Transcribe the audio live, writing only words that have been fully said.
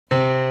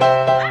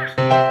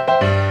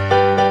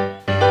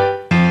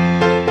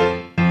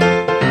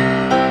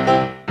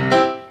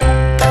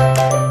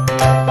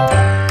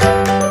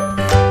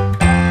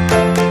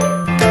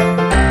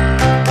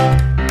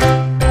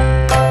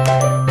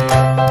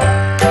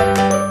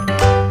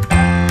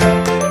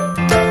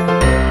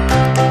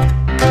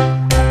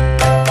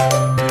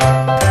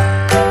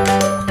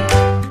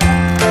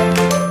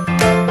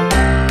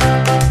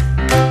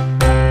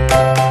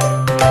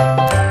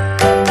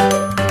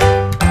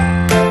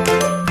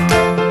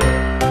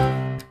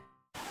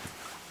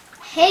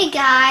Hey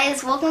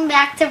guys, welcome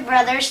back to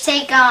Brothers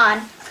Take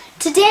On.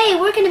 Today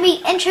we're going to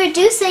be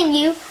introducing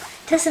you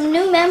to some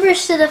new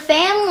members to the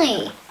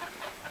family.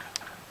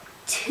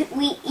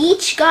 We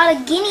each got a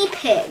guinea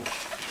pig.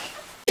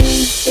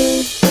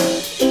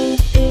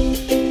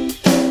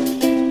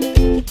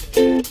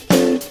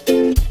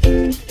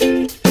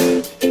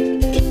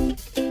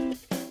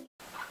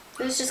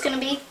 It was just going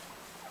to be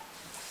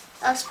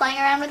us playing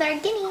around with our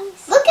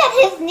guineas. Look at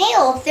his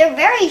nails, they're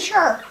very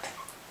sharp.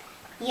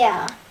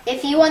 Yeah,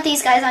 if you want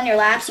these guys on your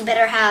laps, you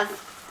better have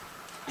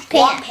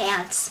long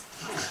pants.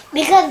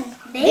 Because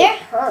They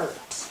hurt.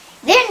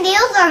 their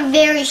nails are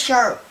very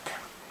sharp.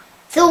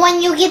 So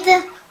when you get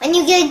a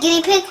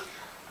guinea pig,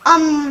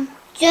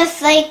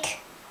 just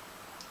like,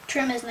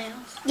 Trim his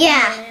nails.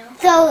 yeah.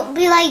 So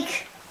be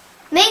like,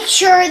 make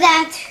sure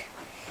that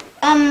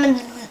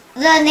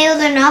the nails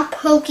are not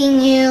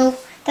poking you.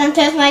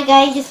 Sometimes my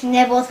guy just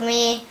nibbles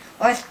me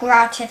or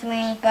scratches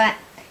me, but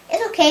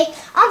it's okay.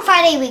 On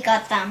Friday we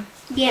got them.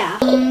 Yeah.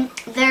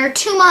 They're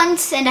 2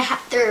 months and a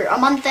half. They're a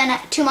month and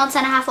 2 months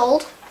and a half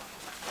old.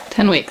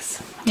 10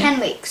 weeks. 10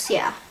 weeks,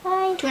 yeah.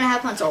 Hi.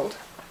 2.5 months old.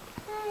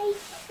 Hi.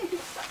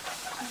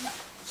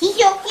 He's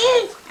so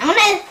cute. I'm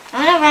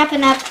gonna wrap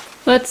it up.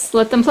 Let's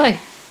let them play.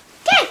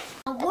 Okay.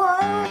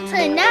 World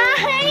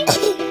tonight.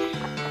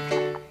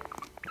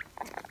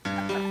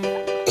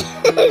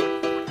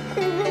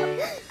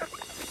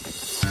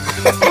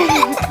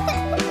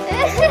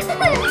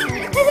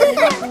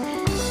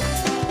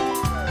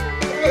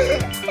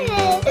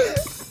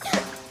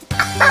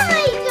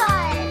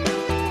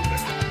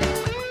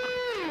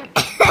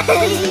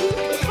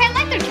 Kind of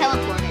like they're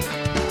teleporting.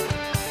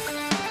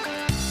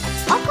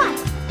 Oh, come on.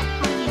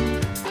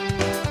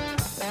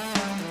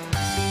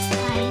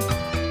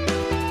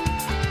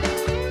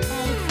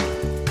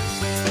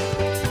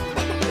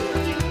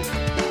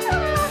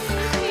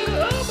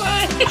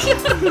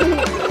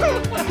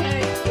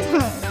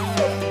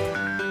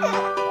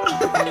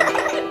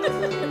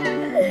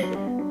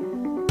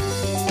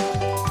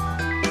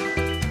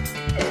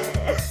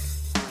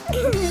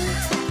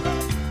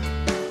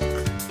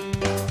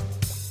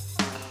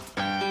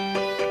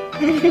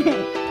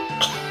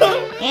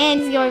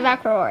 And he's going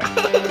back for more.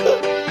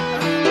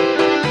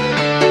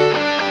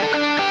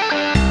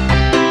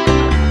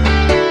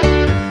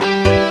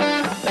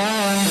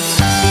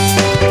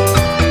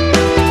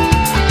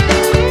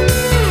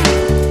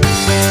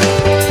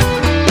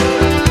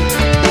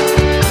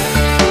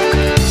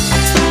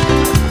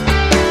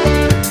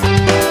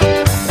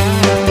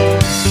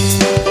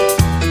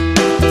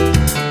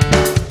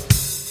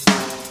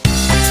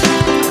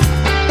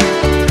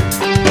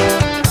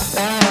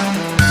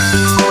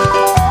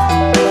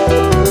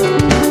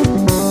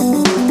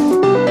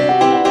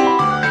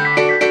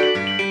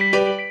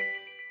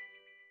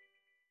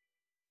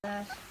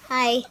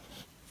 Hi.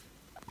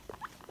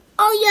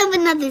 Oh, you have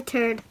another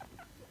turd.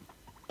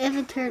 You have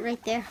a turd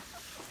right there.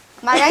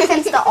 My guy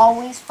tends to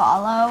always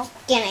follow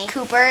Guinea.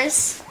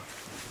 Cooper's.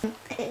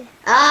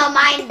 Oh,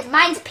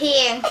 mine's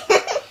peeing.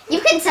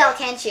 You can tell,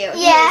 can't you?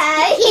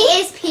 Yeah. He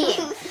is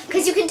peeing.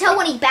 Because you can tell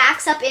when he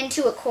backs up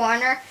into a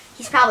corner,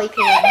 he's probably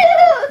peeing.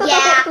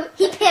 Yeah,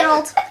 he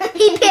piddled.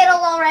 He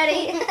piddled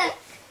already.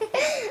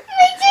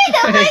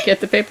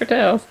 Get the paper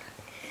towels.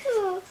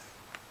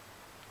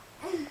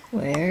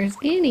 Where's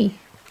Guinea?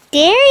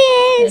 There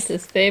he That's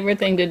his favorite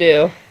thing to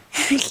do.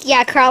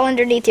 Yeah, crawl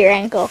underneath your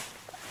ankle.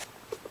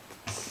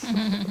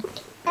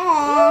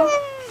 Aww.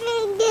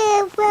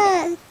 They're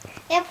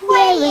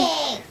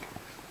playing.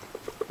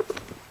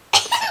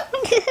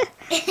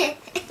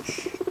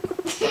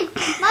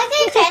 My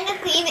guy's trying to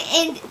clean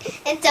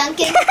and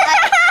Duncan's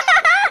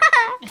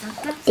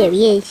like... There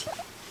he is.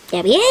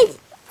 There he is.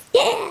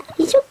 Yeah,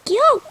 he's so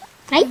cute.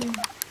 Right?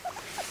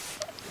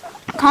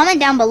 Comment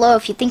down below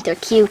if you think they're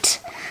cute.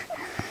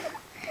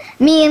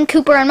 Me and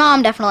Cooper and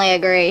Mom definitely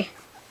agree.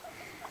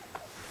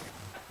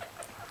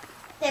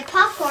 They're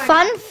popcorn.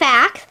 Fun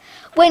fact,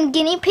 when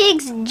guinea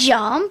pigs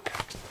jump,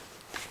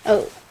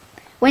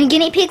 when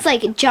guinea pigs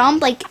like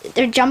jump, like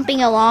they're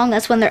jumping along,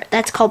 that's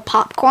called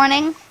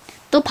popcorning.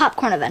 They'll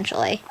popcorn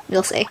eventually.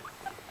 You'll see.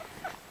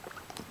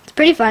 It's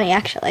pretty funny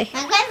actually.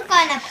 My guy's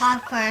going to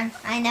popcorn.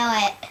 I know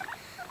it.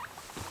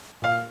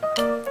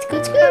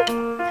 Scoot scoot.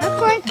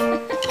 Popcorn.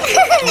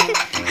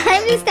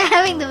 I'm used to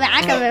having the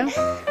back of him.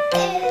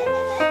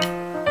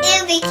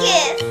 It'll be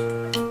cute.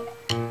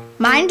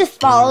 Mine just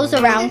follows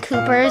around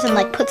Cooper's and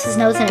like puts his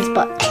nose in his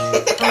butt.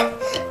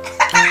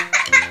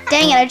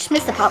 Dang it, I just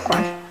missed the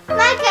popcorn.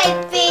 My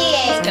guy's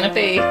being. It's gonna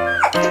be.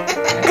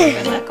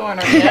 In that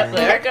corner. Yep,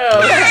 there it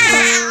goes.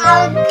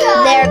 Oh,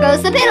 God. There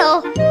goes the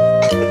piddle.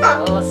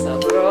 Oh, so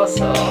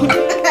grosso.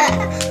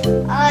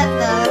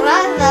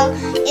 Awesome.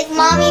 It's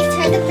Mommy's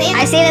turn to play.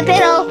 I see the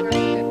piddle.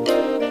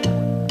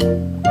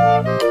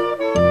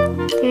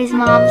 Here's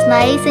Mom's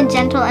nice and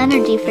gentle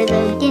energy for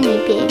the guinea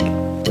pig.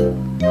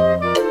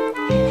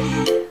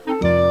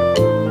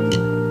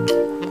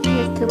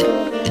 Here's Cooper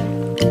over there.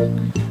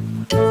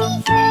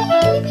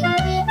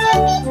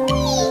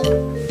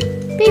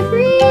 Be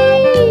free!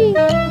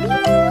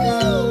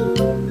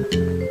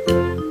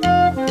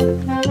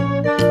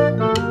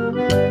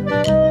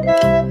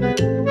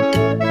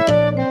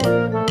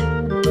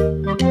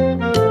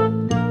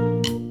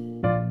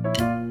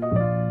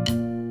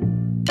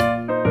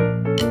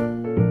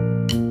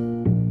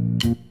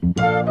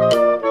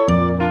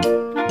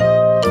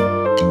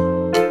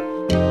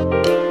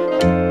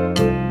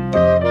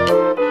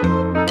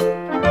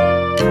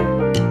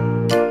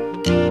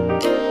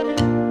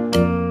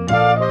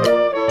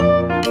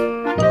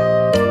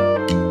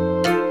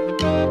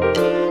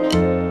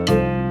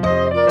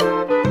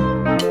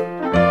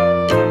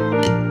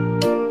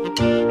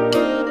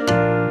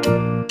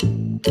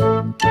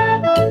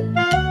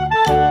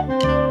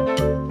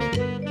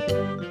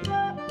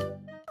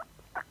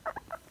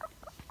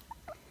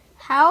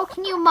 How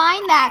can you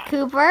mind that,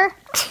 Cooper?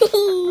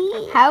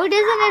 How doesn't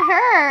it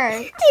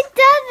hurt? It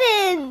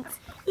doesn't.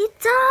 It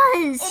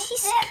does. She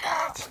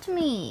scratched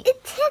me.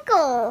 It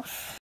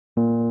tickles.